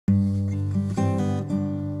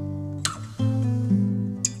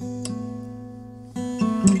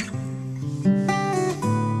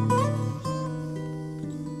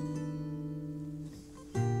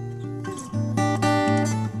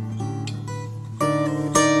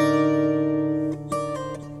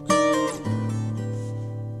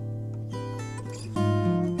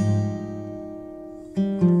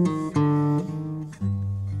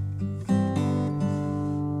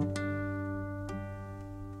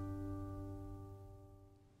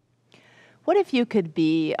What if you could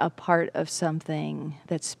be a part of something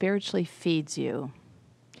that spiritually feeds you,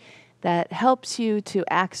 that helps you to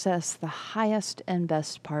access the highest and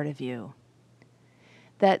best part of you,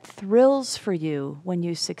 that thrills for you when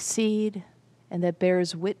you succeed, and that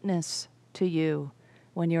bears witness to you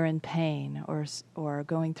when you're in pain or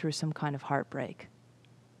going through some kind of heartbreak?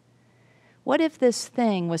 What if this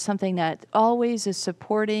thing was something that always is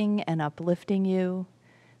supporting and uplifting you,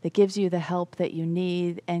 that gives you the help that you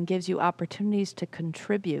need and gives you opportunities to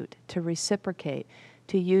contribute, to reciprocate,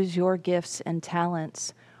 to use your gifts and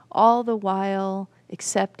talents, all the while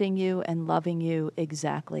accepting you and loving you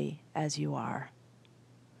exactly as you are?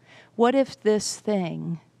 What if this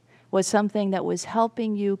thing was something that was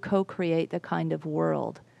helping you co-create the kind of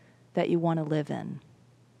world that you want to live in?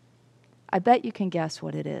 I bet you can guess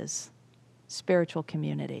what it is. Spiritual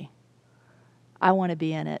community. I want to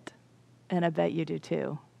be in it, and I bet you do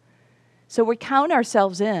too. So we count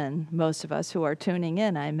ourselves in, most of us who are tuning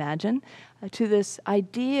in, I imagine, to this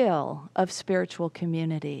ideal of spiritual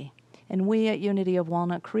community. And we at Unity of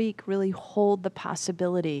Walnut Creek really hold the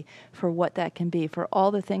possibility for what that can be, for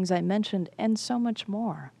all the things I mentioned, and so much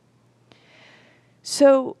more.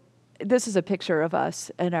 So this is a picture of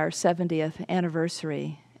us at our 70th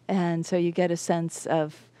anniversary. And so you get a sense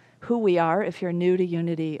of who we are if you're new to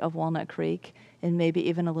Unity of Walnut Creek, and maybe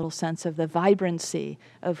even a little sense of the vibrancy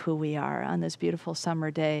of who we are on this beautiful summer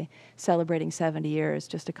day, celebrating 70 years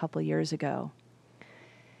just a couple years ago.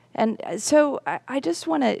 And so I just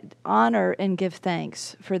want to honor and give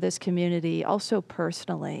thanks for this community, also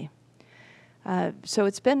personally. So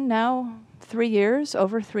it's been now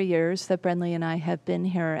over 3 years that Brenly and I have been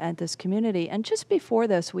here at this community. And just before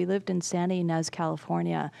this, we lived in Santa Ynez,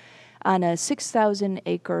 California, on a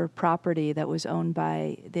 6,000-acre property that was owned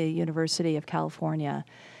by the University of California.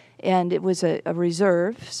 And it was a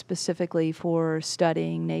reserve specifically for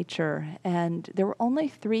studying nature. And there were only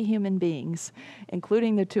 3 human beings,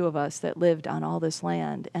 including the 2 of us, that lived on all this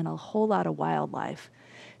land, and a whole lot of wildlife.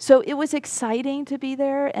 So it was exciting to be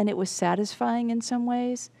there, and it was satisfying in some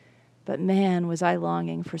ways. But man, was I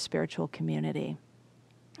longing for spiritual community.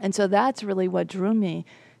 And so that's really what drew me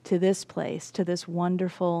to this place, to this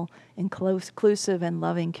wonderful, inclusive, and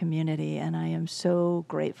loving community, and I am so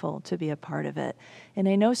grateful to be a part of it. And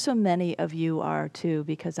I know so many of you are too,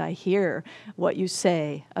 because I hear what you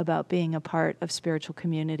say about being a part of spiritual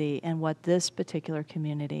community and what this particular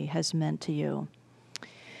community has meant to you.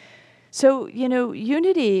 So,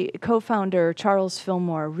 Unity co-founder Charles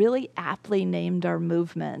Fillmore really aptly named our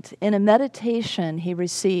movement. In a meditation he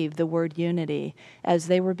received the word unity as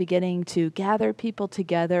they were beginning to gather people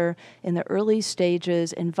together in the early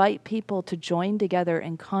stages, invite people to join together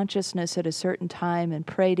in consciousness at a certain time and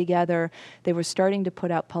pray together. They were starting to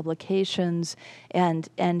put out publications, and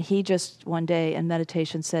he just one day in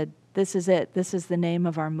meditation said, "This is it. This is the name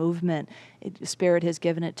of our movement. Spirit has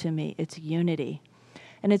given it to me. It's unity."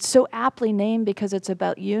 And it's so aptly named because it's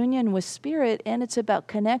about union with Spirit, and it's about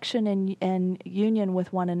connection and union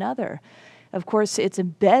with one another. Of course, it's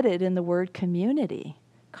embedded in the word community,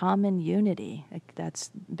 common unity.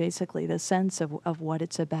 That's basically the sense of what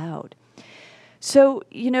it's about. So,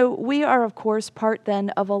 we are, of course, part then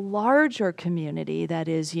of a larger community that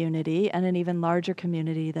is unity, and an even larger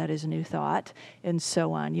community that is new thought, and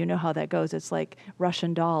so on. You know how that goes. It's like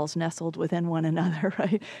Russian dolls nestled within one another,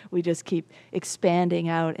 right? We just keep expanding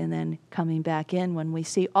out and then coming back in when we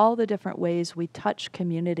see all the different ways we touch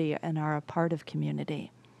community and are a part of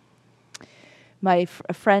community. My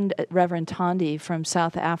friend, Reverend Tondi from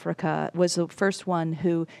South Africa, was the first one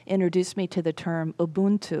who introduced me to the term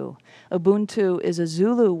Ubuntu. Ubuntu is a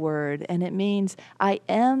Zulu word, and it means, I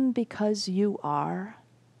am because you are,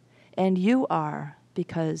 and you are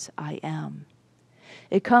because I am.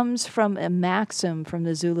 It comes from a maxim from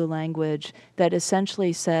the Zulu language that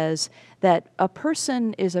essentially says that a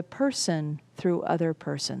person is a person through other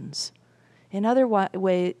persons. In other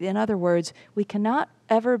words, we cannot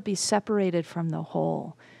ever be separated from the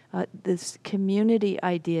whole. This community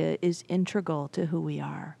idea is integral to who we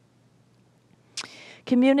are.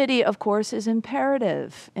 Community, of course, is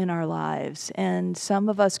imperative in our lives, and some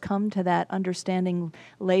of us come to that understanding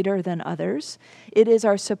later than others. It is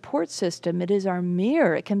our support system. It is our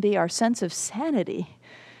mirror. It can be our sense of sanity,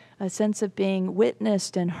 a sense of being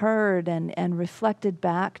witnessed and heard and reflected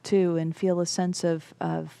back to, and feel a sense of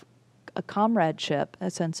a comradeship,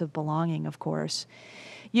 a sense of belonging, of course.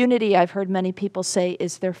 Unity, I've heard many people say,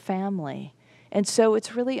 is their family. And so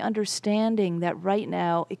it's really understanding that right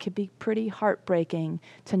now it could be pretty heartbreaking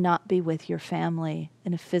to not be with your family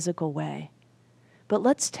in a physical way. But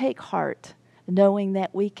let's take heart, knowing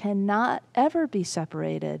that we cannot ever be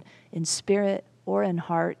separated in spirit or in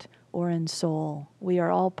heart or in soul. We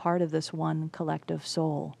are all part of this one collective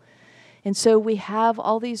soul. And so we have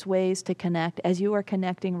all these ways to connect, as you are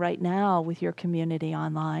connecting right now with your community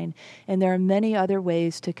online. And there are many other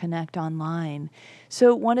ways to connect online.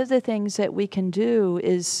 So one of the things that we can do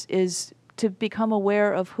is to become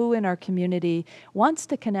aware of who in our community wants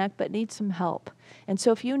to connect but needs some help. And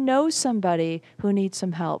so if you know somebody who needs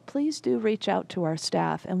some help, please do reach out to our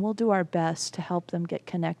staff, and we'll do our best to help them get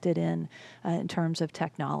connected in terms of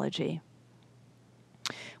technology.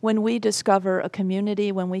 When we discover a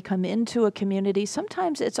community, when we come into a community,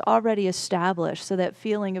 sometimes it's already established, so that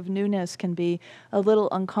feeling of newness can be a little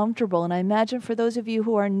uncomfortable. And I imagine for those of you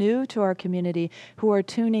who are new to our community, who are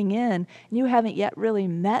tuning in, and you haven't yet really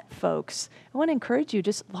met folks, I want to encourage you,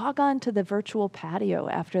 just log on to the virtual patio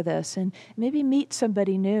after this and maybe meet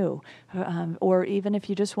somebody new, or even if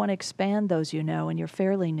you just want to expand those you know and you're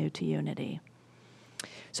fairly new to Unity.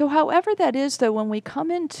 So however that is, though, when we come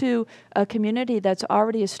into a community that's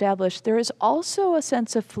already established, there is also a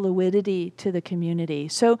sense of fluidity to the community.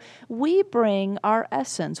 So we bring our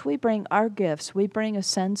essence, we bring our gifts, we bring a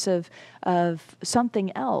sense of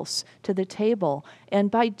something else to the table. And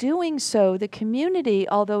by doing so, the community,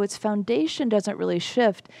 although its foundation doesn't really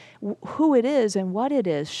shift, who it is and what it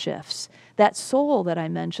is shifts. That soul that I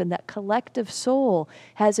mentioned, that collective soul,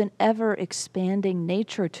 has an ever-expanding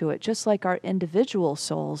nature to it, just like our individual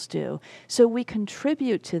souls do. So we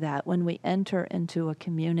contribute to that when we enter into a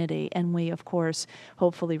community, and we, of course,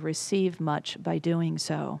 hopefully receive much by doing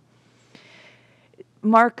so.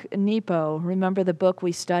 Mark Nepo, remember the book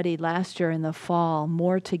we studied last year in the fall,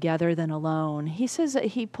 More Together Than Alone? He says that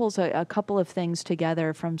he pulls a couple of things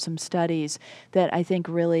together from some studies that I think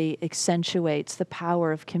really accentuates the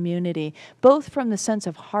power of community, both from the sense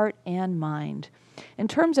of heart and mind. In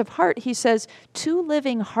terms of heart, he says, 2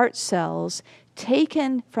 living heart cells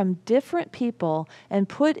taken from different people and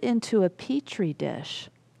put into a petri dish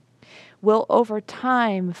will over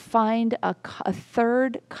time find a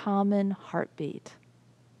third common heartbeat.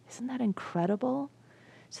 Isn't that incredible?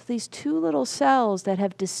 So these 2 little cells that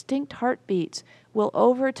have distinct heartbeats will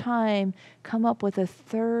over time come up with a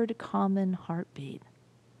third common heartbeat.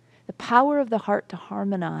 The power of the heart to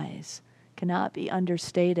harmonize cannot be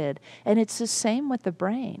understated. And it's the same with the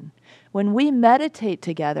brain. When we meditate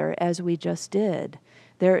together, as we just did,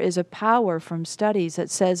 there is a power from studies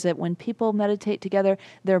that says that when people meditate together,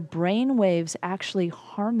 their brain waves actually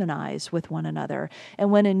harmonize with one another.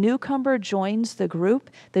 And when a newcomer joins the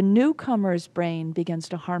group, the newcomer's brain begins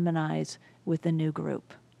to harmonize with the new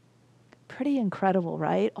group. Pretty incredible,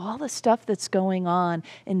 right? All the stuff that's going on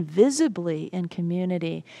invisibly in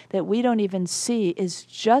community that we don't even see is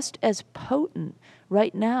just as potent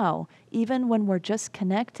right now, even when we're just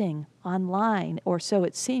connecting online, or so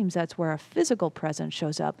it seems. That's where our physical presence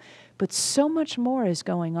shows up. But so much more is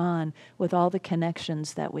going on with all the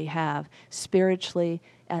connections that we have spiritually,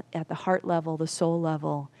 at the heart level, the soul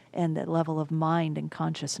level, and the level of mind and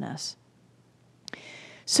consciousness.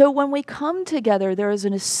 So when we come together, there is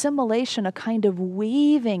an assimilation, a kind of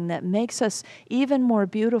weaving that makes us even more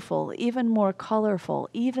beautiful, even more colorful,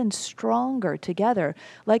 even stronger together,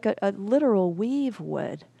 like a literal weave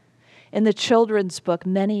would. In the children's book,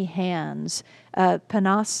 Many Hands,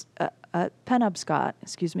 Penobscot,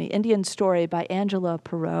 Indian Story by Angela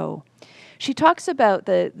Perot, she talks about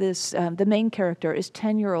the main character is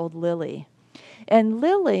 10-year-old Lily. And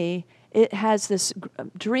Lily, it has this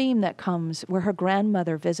dream that comes where her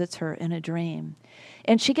grandmother visits her in a dream.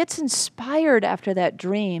 And she gets inspired after that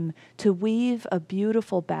dream to weave a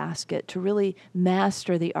beautiful basket, to really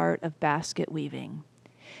master the art of basket weaving.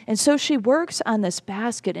 And so she works on this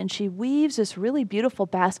basket, and she weaves this really beautiful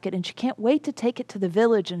basket, and she can't wait to take it to the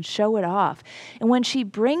village and show it off. And when she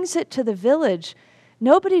brings it to the village,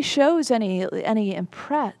 nobody shows any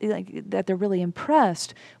that they're really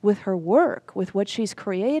impressed with her work, with what she's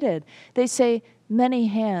created. They say, many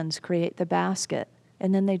hands create the basket,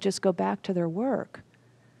 and then they just go back to their work.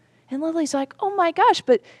 And Lily's like, oh my gosh,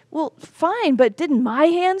 well, fine, but didn't my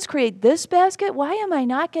hands create this basket? Why am I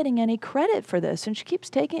not getting any credit for this? And she keeps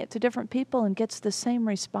taking it to different people and gets the same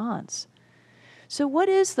response. So what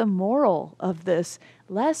is the moral of this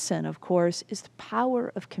lesson, of course, is the power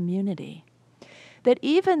of community. That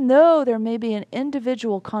even though there may be an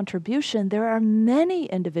individual contribution, there are many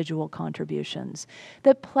individual contributions.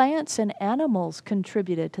 That plants and animals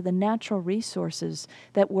contributed to the natural resources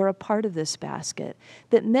that were a part of this basket.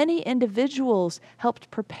 That many individuals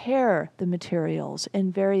helped prepare the materials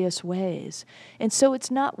in various ways. And so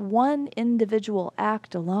it's not one individual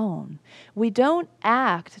act alone. We don't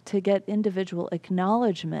act to get individual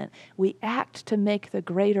acknowledgement. We act to make the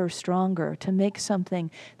greater stronger, to make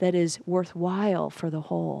something that is worthwhile for the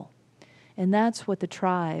whole. And that's what the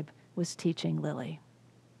tribe was teaching Lily.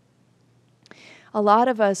 A lot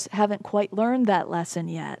of us haven't quite learned that lesson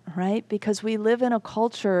yet, right? Because we live in a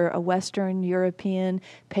culture, a Western European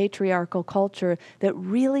patriarchal culture, that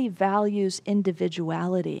really values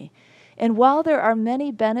individuality. And while there are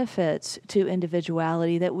many benefits to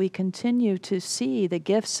individuality that we continue to see the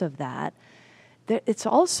gifts of that, it's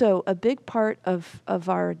also a big part of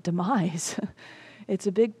our demise. It's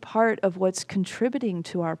a big part of what's contributing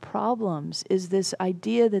to our problems, is this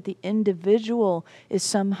idea that the individual is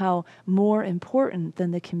somehow more important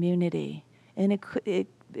than the community. And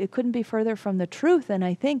it couldn't be further from the truth. And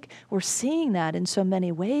I think we're seeing that in so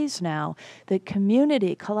many ways now, that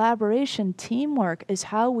community, collaboration, teamwork is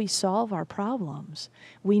how we solve our problems.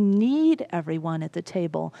 We need everyone at the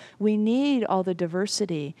table. We need all the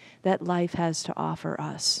diversity that life has to offer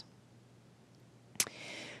us.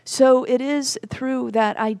 So it is through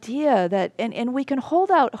that idea that, and we can hold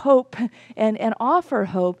out hope and offer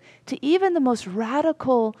hope to even the most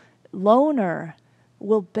radical loner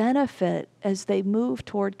will benefit as they move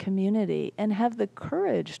toward community and have the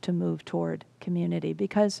courage to move toward community,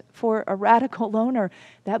 because for a radical loner,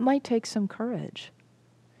 that might take some courage.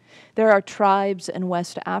 There are tribes in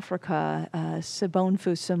West Africa.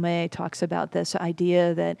 Sebonfu Sume talks about this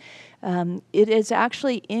idea that it is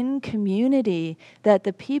actually in community that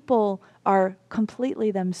the people are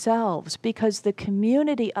completely themselves, because the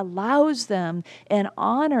community allows them and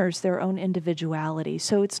honors their own individuality.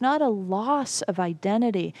 So it's not a loss of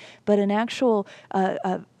identity, but an actual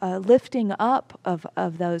lifting up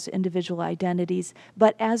of those individual identities,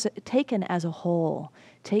 but as taken as a whole.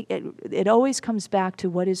 It always comes back to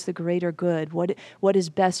what is the greater good, what is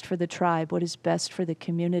best for the tribe, what is best for the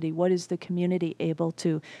community, what is the community able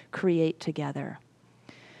to create together.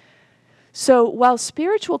 So while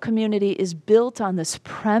spiritual community is built on this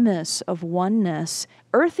premise of oneness,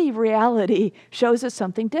 earthy reality shows us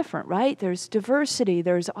something different, right? There's diversity,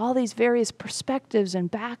 there's all these various perspectives and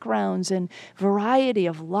backgrounds and variety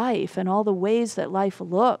of life and all the ways that life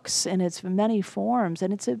looks in its many forms.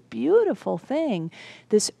 And it's a beautiful thing,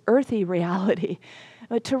 this earthy reality.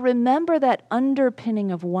 But to remember that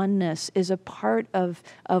underpinning of oneness is a part of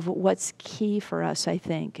what's key for us, I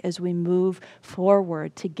think, as we move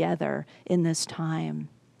forward together in this time.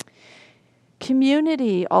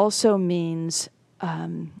 Community also means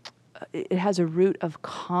it has a root of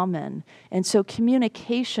common. And so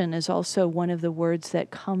communication is also one of the words that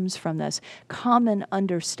comes from this. Common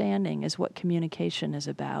understanding is what communication is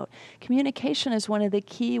about. Communication is one of the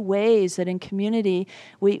key ways that in community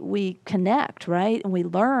we connect, right? And we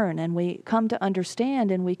learn and we come to understand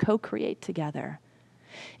and we co-create together.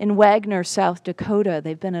 In Wagner, South Dakota,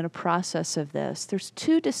 they've been in a process of this. There's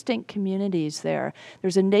two distinct communities there.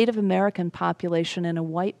 There's a Native American population and a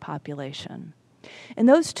white population. And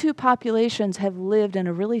those two populations have lived in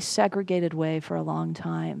a really segregated way for a long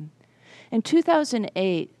time. In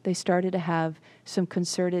 2008, they started to have some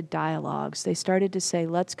concerted dialogues. They started to say,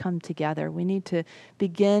 let's come together. We need to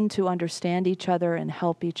begin to understand each other and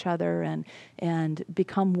help each other and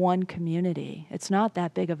become one community. It's not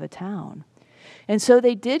that big of a town. And so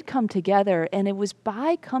they did come together, and it was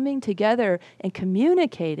by coming together and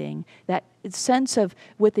communicating that sense of,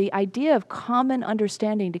 with the idea of common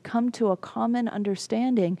understanding, to come to a common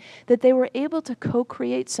understanding, that they were able to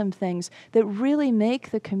co-create some things that really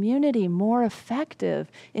make the community more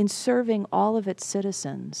effective in serving all of its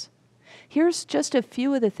citizens. Here's just a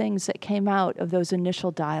few of the things that came out of those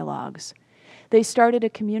initial dialogues. They started a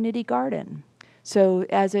community garden. So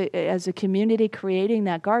as a community creating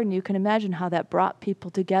that garden, you can imagine how that brought people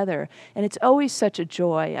together. And it's always such a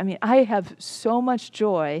joy. I mean, I have so much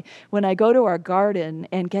joy when I go to our garden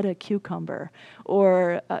and get a cucumber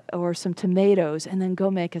or some tomatoes and then go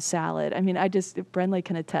make a salad. I mean, Brenley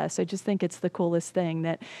can attest. I just think it's the coolest thing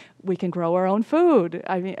that we can grow our own food.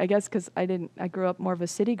 I mean, I guess because I grew up more of a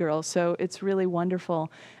city girl, so it's really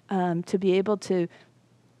wonderful to be able to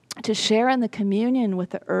share in the communion with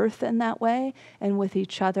the earth in that way and with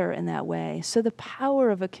each other in that way. So the power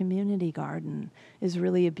of a community garden is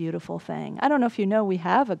really a beautiful thing. I don't know if you know, we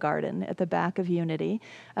have a garden at the back of Unity.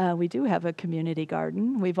 We do have a community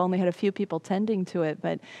garden. We've only had a few people tending to it,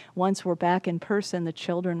 but once we're back in person, the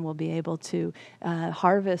children will be able to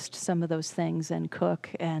harvest some of those things and cook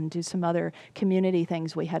and do some other community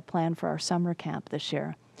things we had planned for our summer camp this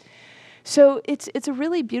year. So it's a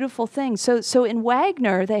really beautiful thing. So in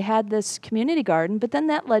Wagner, they had this community garden, but then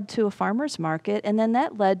that led to a farmer's market, and then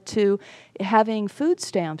that led to having food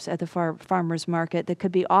stamps at the farmer's market that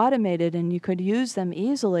could be automated, and you could use them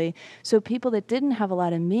easily, so people that didn't have a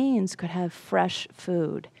lot of means could have fresh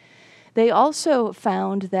food. They also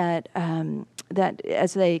found that that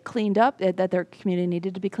as they cleaned up, that their community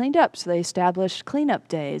needed to be cleaned up. So they established cleanup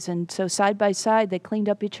days. And so side by side, they cleaned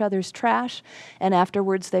up each other's trash. And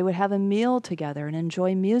afterwards, they would have a meal together and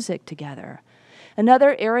enjoy music together.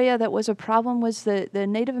 Another area that was a problem was the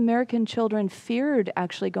Native American children feared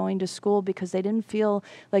actually going to school because they didn't feel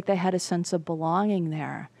like they had a sense of belonging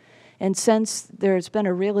there. And since there's been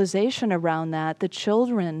a realization around that, the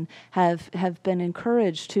children have been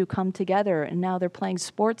encouraged to come together, and now they're playing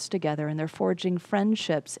sports together, and they're forging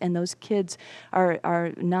friendships, and those kids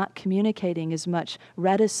are not communicating as much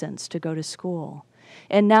reticence to go to school.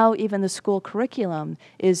 And now even the school curriculum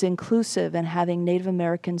is inclusive and having Native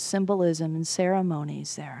American symbolism and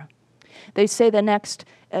ceremonies there. They say the next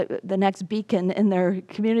beacon in their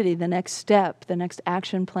community, the next step, the next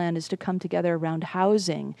action plan is to come together around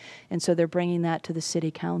housing. And so they're bringing that to the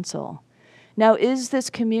city council. Now, is this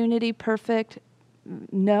community perfect?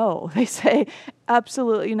 No, they say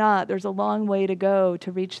absolutely not. There's a long way to go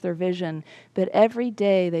to reach their vision. But every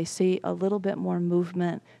day they see a little bit more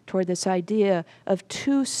movement toward this idea of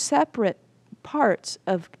two separate parts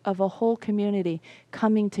of a whole community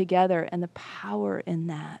coming together and the power in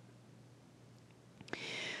that.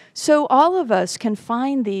 So all of us can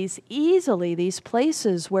find these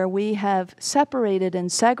places where we have separated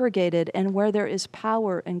and segregated and where there is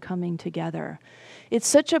power in coming together. It's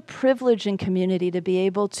such a privilege in community to be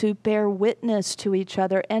able to bear witness to each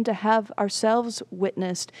other and to have ourselves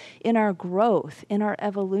witnessed in our growth, in our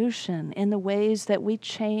evolution, in the ways that we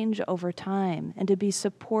change over time, and to be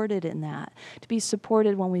supported in that, to be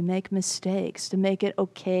supported when we make mistakes, to make it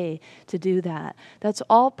okay to do that. That's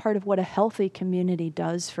all part of what a healthy community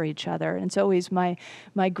does for each other. And it's always my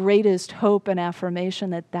greatest hope and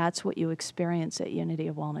affirmation that that's what you experience at Unity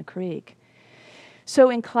of Walnut Creek.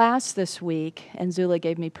 So in class this week, and Zula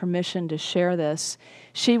gave me permission to share this,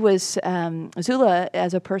 Zula,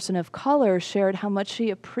 as a person of color, shared how much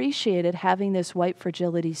she appreciated having this white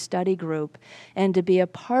fragility study group and to be a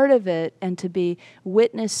part of it and to be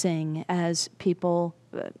witnessing as people,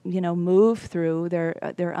 move through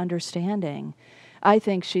their understanding. I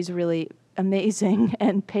think she's really amazing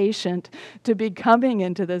and patient to be coming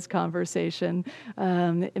into this conversation.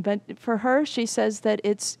 But for her, she says that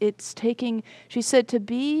it's taking, she said, to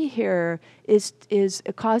be here is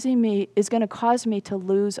going to cause me to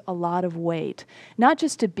lose a lot of weight. Not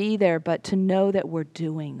just to be there, but to know that we're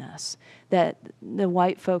doing this, that the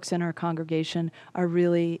white folks in our congregation are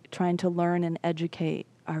really trying to learn and educate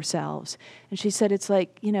ourselves. And she said it's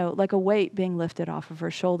like a weight being lifted off of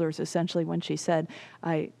her shoulders, essentially, when she said,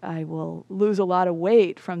 I will lose a lot of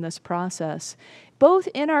weight from this process, both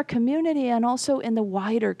in our community and also in the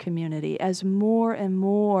wider community, as more and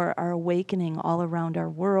more are awakening all around our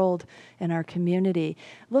world and our community.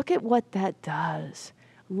 Look at what that does.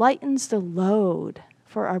 Lightens the load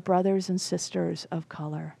for our brothers and sisters of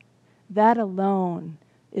color. That alone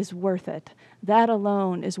is worth it. That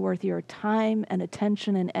alone is worth your time and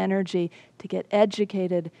attention and energy to get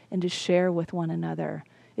educated and to share with one another.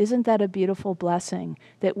 Isn't that a beautiful blessing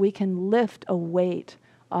that we can lift a weight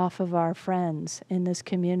off of our friends in this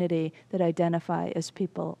community that identify as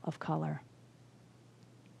people of color?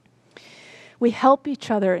 We help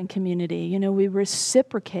each other in community. We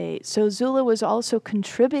reciprocate. So Zula was also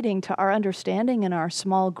contributing to our understanding in our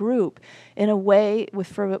small group in a way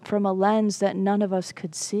from a lens that none of us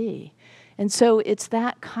could see. And so it's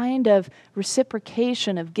that kind of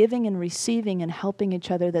reciprocation of giving and receiving and helping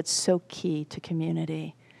each other that's so key to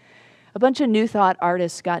community. A bunch of New Thought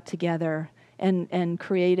artists got together and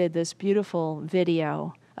created this beautiful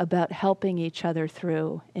video about helping each other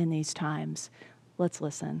through in these times. Let's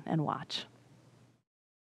listen and watch.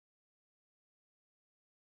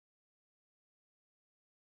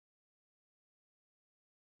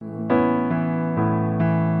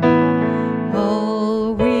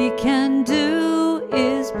 All we can do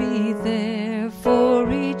is be there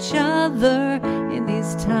for each other in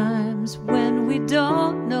these times when we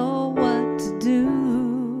don't know what to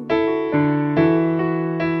do.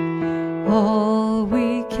 All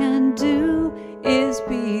we can do is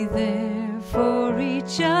be there for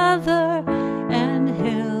each other and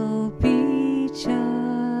help each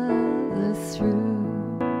other through.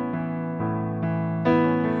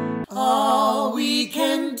 All we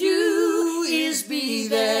can do is be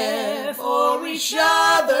there for each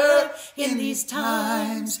other in these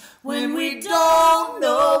times when we don't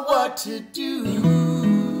know what to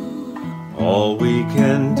do. All we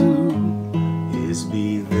can do is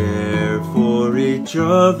be there for each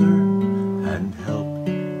other and help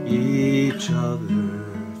each other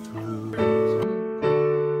through.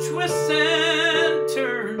 Twists and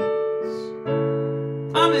turns,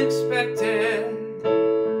 unexpected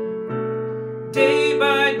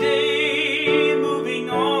by day, moving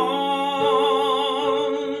on.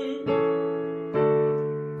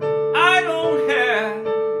 I don't have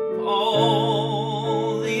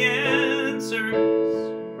all the answers,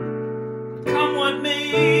 come what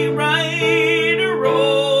may, right or wrong.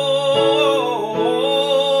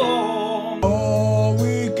 All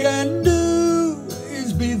we can do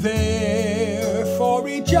is be there for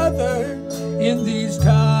each other in these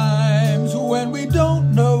times when we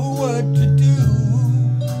don't know what to do.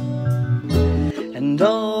 And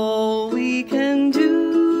all we can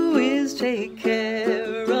do is take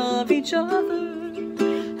care of each other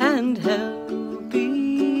and help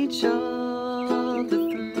each other through.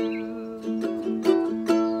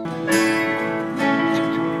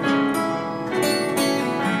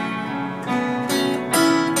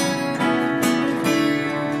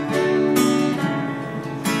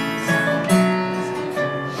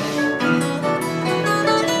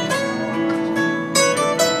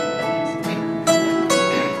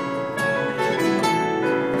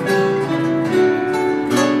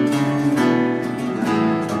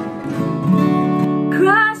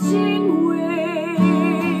 Crashing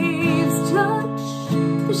waves touch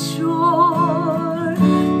the shore.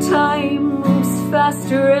 Time moves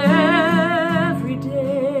faster every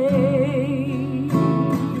day.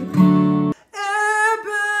 Ebb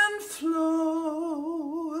and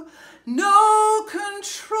flow, no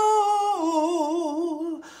control.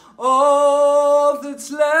 All that's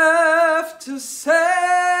left to say,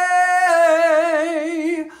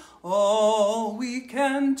 all we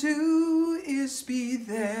can do is be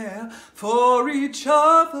there for each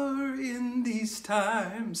other in these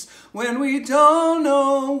times when we don't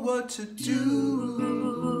know what to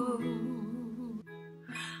do.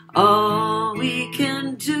 All we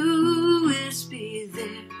can do is be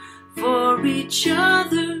there for each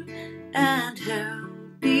other and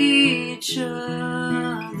help each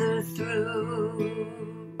other through.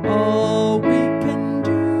 All we can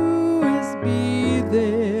do is be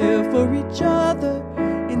there for each other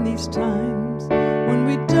in these times when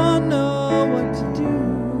we don't know what to do.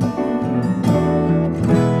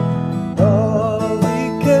 All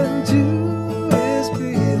we can do is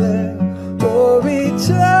be there for each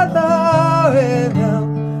other and help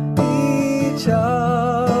each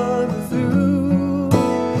other through.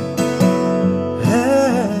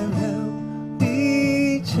 And help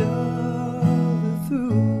each other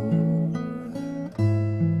through.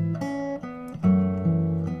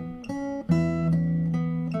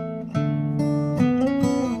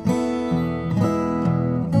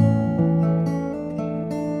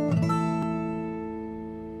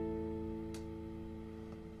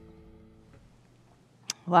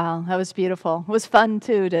 Wow, that was beautiful. It was fun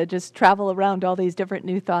too to just travel around all these different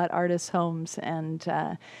New Thought artists' homes and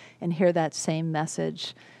hear that same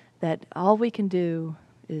message that all we can do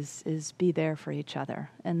is be there for each other,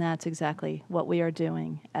 and that's exactly what we are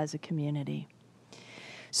doing as a community.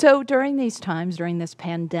 So during these times, during this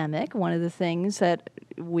pandemic, one of the things that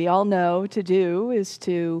we all know to do is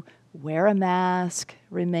to wear a mask,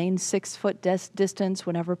 remain 6-foot distance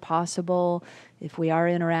whenever possible. If we are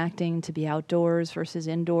interacting, to be outdoors versus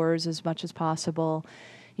indoors as much as possible.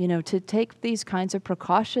 You know, to take these kinds of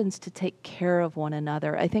precautions to take care of one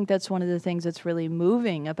another. I think that's one of the things that's really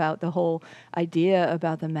moving about the whole idea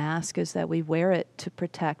about the mask is that we wear it to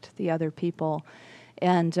protect the other people.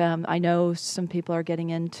 And I know some people are getting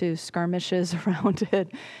into skirmishes around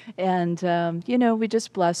it. And, you know, we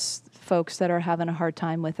just bless folks that are having a hard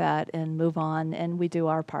time with that and move on. And we do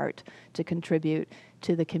our part to contribute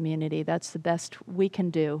to the community. That's the best we can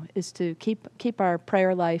do, is to keep our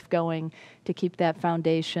prayer life going, to keep that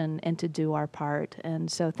foundation and to do our part. And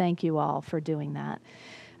so thank you all for doing that.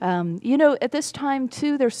 You know, at this time,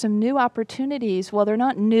 too, there's some new opportunities. Well, they're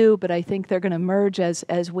not new, but I think they're going to merge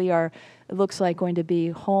as we are, it looks like, going to be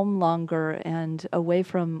home longer and away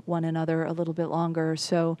from one another a little bit longer.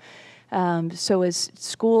 So as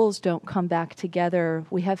schools don't come back together,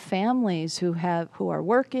 we have families who are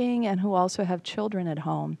working and who also have children at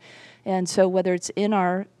home. And so whether it's in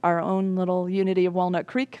our own little Unity of Walnut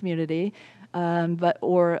Creek community,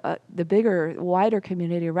 or the bigger, wider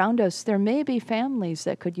community around us, there may be families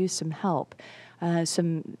that could use some help.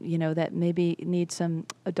 That maybe need some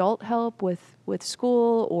adult help with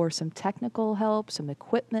school or some technical help, some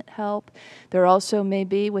equipment help. There also may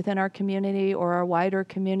be within our community or our wider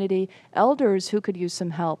community elders who could use some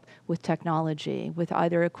help with technology, with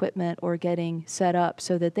either equipment or getting set up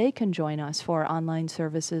so that they can join us for online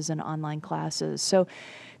services and online classes. So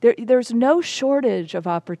there's no shortage of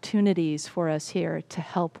opportunities for us here to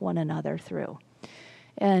help one another through.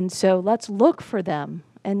 And so let's look for them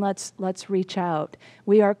and let's reach out.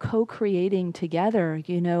 We are co-creating together,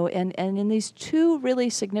 and in these two really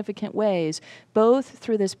significant ways, both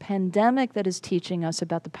through this pandemic that is teaching us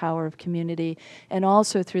about the power of community, and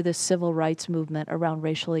also through this civil rights movement around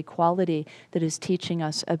racial equality that is teaching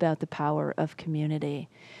us about the power of community.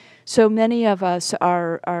 So many of us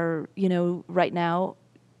are right now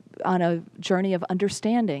on a journey of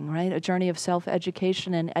understanding, right? A journey of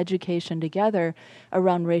self-education and education together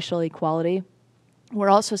around racial equality. We're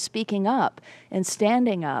also speaking up and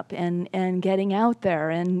standing up and getting out there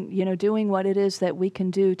and, doing what it is that we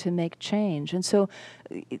can do to make change. And so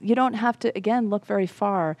you don't have to, again, look very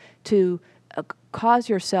far to cause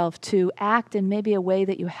yourself to act in maybe a way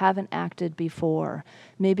that you haven't acted before.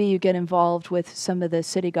 Maybe you get involved with some of the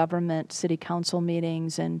city government, city council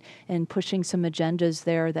meetings and pushing some agendas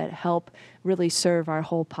there that help really serve our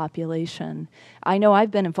whole population. I know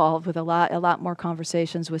I've been involved with a lot more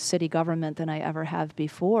conversations with city government than I ever have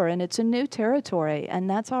before, and it's a new territory, and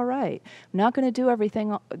that's all right. I'm not going to do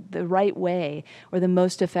everything the right way or the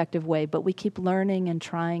most effective way, but we keep learning and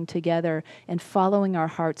trying together and following our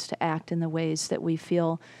hearts to act in the ways that we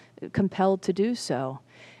feel compelled to do so.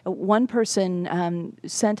 One person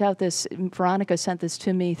sent out this, Veronica sent this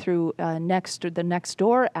to me through the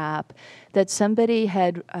Nextdoor app, that somebody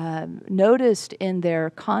had noticed in their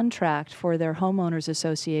contract for their homeowners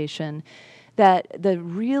association that the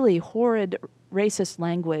really horrid racist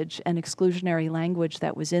language and exclusionary language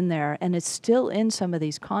that was in there, and it's still in some of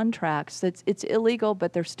these contracts. It's illegal,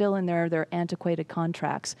 but they're still in there. They're antiquated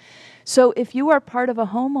contracts. So if you are part of a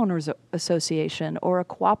homeowners association or a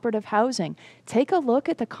cooperative housing, take a look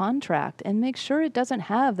at the contract and make sure it doesn't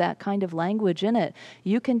have that kind of language in it.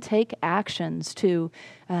 You can take actions to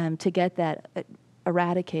get that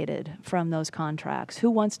eradicated from those contracts.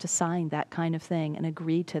 Who wants to sign that kind of thing and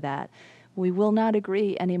agree to that? We will not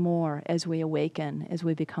agree anymore as we awaken, as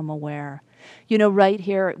we become aware. Right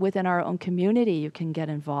here within our own community, you can get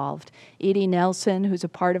involved. Edie Nelson, who's a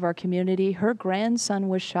part of our community, her grandson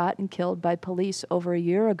was shot and killed by police over a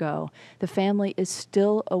year ago. The family is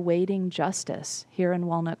still awaiting justice here in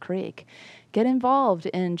Walnut Creek. Get involved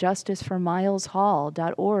in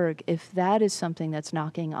justiceformileshall.org if that is something that's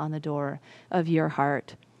knocking on the door of your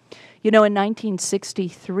heart. In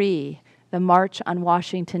 1963, the March on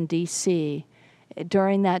Washington, D.C.,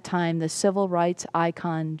 during that time, the civil rights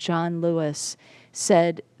icon John Lewis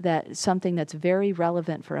said that something that's very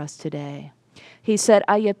relevant for us today. He said,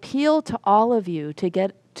 "I appeal to all of you to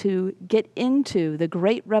get into the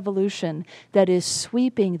great revolution that is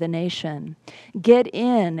sweeping the nation. Get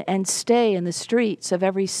in and stay in the streets of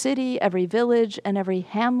every city, every village, and every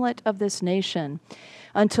hamlet of this nation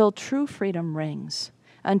until true freedom rings,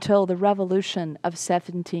 until the revolution of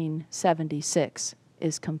 1776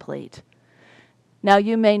 is complete." Now,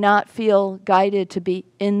 you may not feel guided to be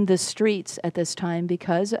in the streets at this time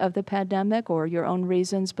because of the pandemic or your own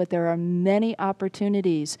reasons, but there are many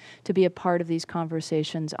opportunities to be a part of these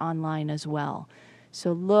conversations online as well.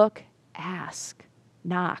 So look, ask,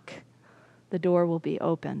 knock. The door will be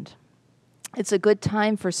opened. It's a good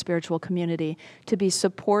time for spiritual community to be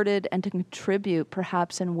supported and to contribute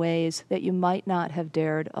perhaps in ways that you might not have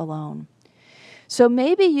dared alone. So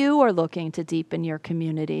maybe you are looking to deepen your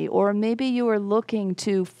community, or maybe you are looking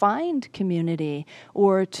to find community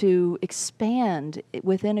or to expand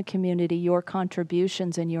within a community your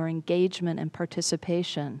contributions and your engagement and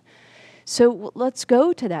participation. So let's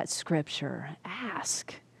go to that scripture.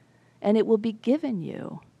 Ask, and it will be given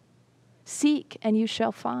you. Seek, and you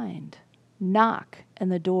shall find. Knock,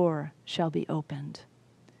 and the door shall be opened.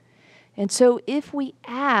 And so if we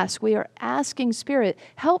ask, we are asking Spirit,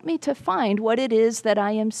 help me to find what it is that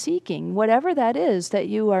I am seeking. Whatever that is that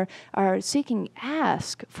you are seeking,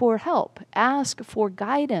 ask for help. Ask for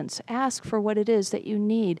guidance. Ask for what it is that you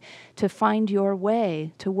need to find your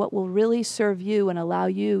way to what will really serve you and allow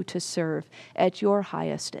you to serve at your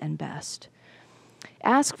highest and best.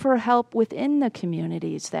 Ask for help within the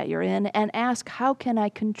communities that you're in, and ask, how can I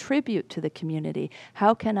contribute to the community?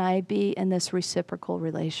 How can I be in this reciprocal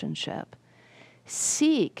relationship?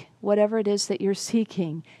 Seek whatever it is that you're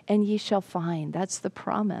seeking, and ye shall find. That's the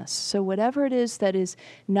promise. So whatever it is that is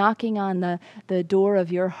knocking on the door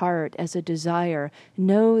of your heart as a desire,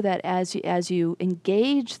 know that as you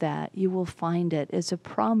engage that, you will find it as a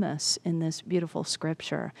promise in this beautiful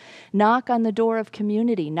scripture. Knock on the door of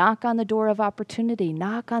community. Knock on the door of opportunity.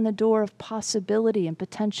 Knock on the door of possibility and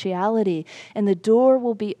potentiality, and the door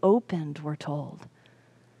will be opened, we're told.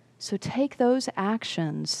 So take those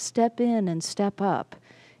actions, step in and step up,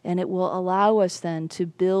 and it will allow us then to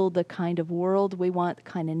build the kind of world we want, the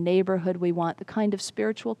kind of neighborhood we want, the kind of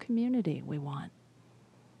spiritual community we want.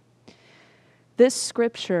 This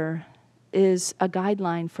scripture is a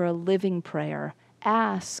guideline for a living prayer.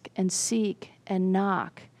 Ask and seek and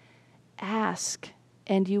knock. Ask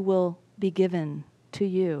and you will be given to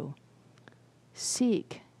you.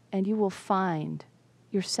 Seek and you will find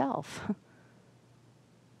yourself.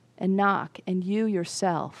 And knock and you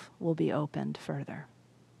yourself will be opened further.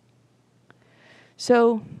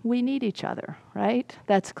 So we need each other, right?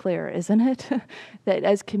 That's clear, isn't it? That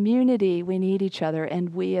as community, we need each other,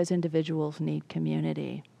 and we as individuals need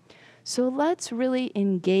community. So let's really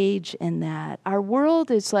engage in that. Our world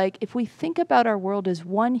is like, if we think about our world as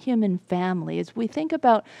one human family, as we think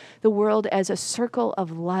about the world as a circle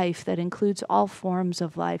of life that includes all forms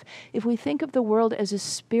of life, if we think of the world as a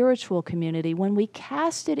spiritual community, when we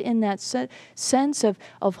cast it in that sense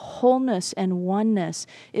of wholeness and oneness,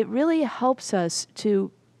 it really helps us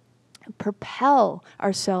to propel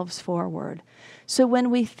ourselves forward. So when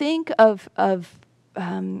we think of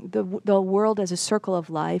the world as a circle of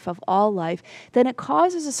life, of all life, then it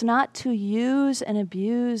causes us not to use and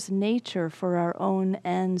abuse nature for our own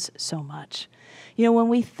ends so much. You know, when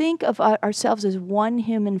we think of ourselves as one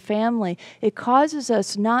human family, it causes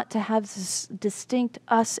us not to have this distinct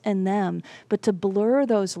us and them, but to blur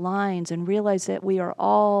those lines and realize that we are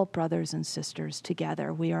all brothers and sisters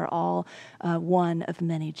together. We are all one of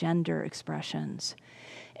many gender expressions.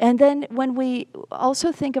 And then when we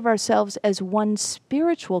also think of ourselves as one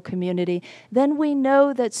spiritual community, then we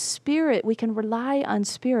know that spirit, we can rely on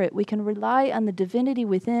spirit, we can rely on the divinity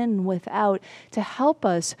within and without to help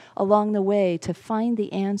us along the way to find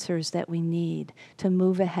the answers that we need, to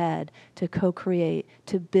move ahead, to co-create,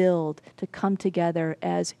 to build, to come together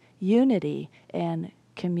as unity and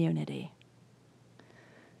community.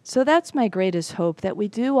 So that's my greatest hope, that we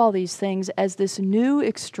do all these things as this new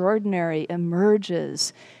extraordinary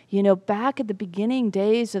emerges. You know, back at the beginning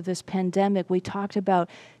days of this pandemic, we talked about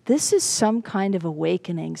this is some kind of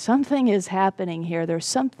awakening. Something is happening here. There's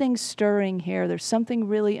something stirring here. There's something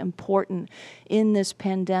really important in this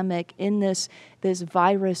pandemic, in this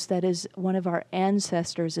virus that is one of our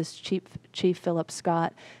ancestors, as Chief Philip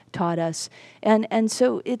Scott taught us. And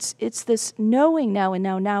so it's this knowing now, and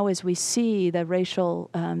now as we see the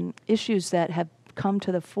racial issues that have come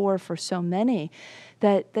to the fore for so many,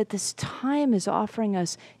 that this time is offering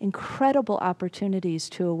us incredible opportunities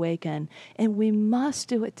to awaken, and we must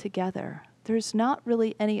do it together. There's not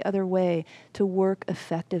really any other way to work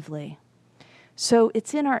effectively. So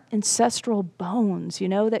it's in our ancestral bones, you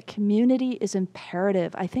know, that community is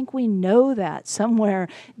imperative. I think we know that somewhere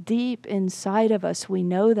deep inside of us, we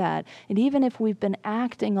know that. And even if we've been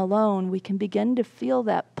acting alone, we can begin to feel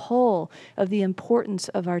that pull of the importance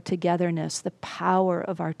of our togetherness, the power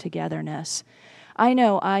of our togetherness. I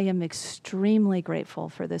know I am extremely grateful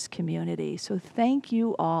for this community. So thank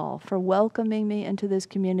you all for welcoming me into this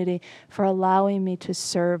community, for allowing me to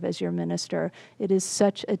serve as your minister. It is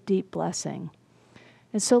such a deep blessing.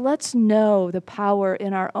 And so let's know the power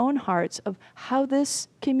in our own hearts of how this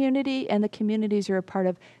community and the communities you're a part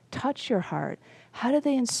of touch your heart. How do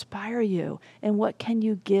they inspire you? And what can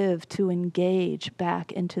you give to engage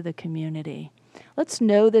back into the community? Let's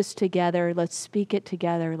know this together. Let's speak it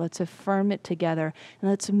together. Let's affirm it together. And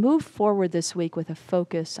let's move forward this week with a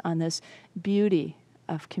focus on this beauty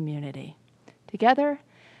of community. Together,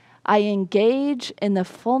 I engage in the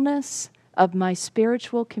fullness of my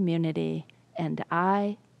spiritual community, and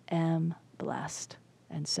I am blessed.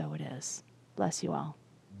 And so it is. Bless you all.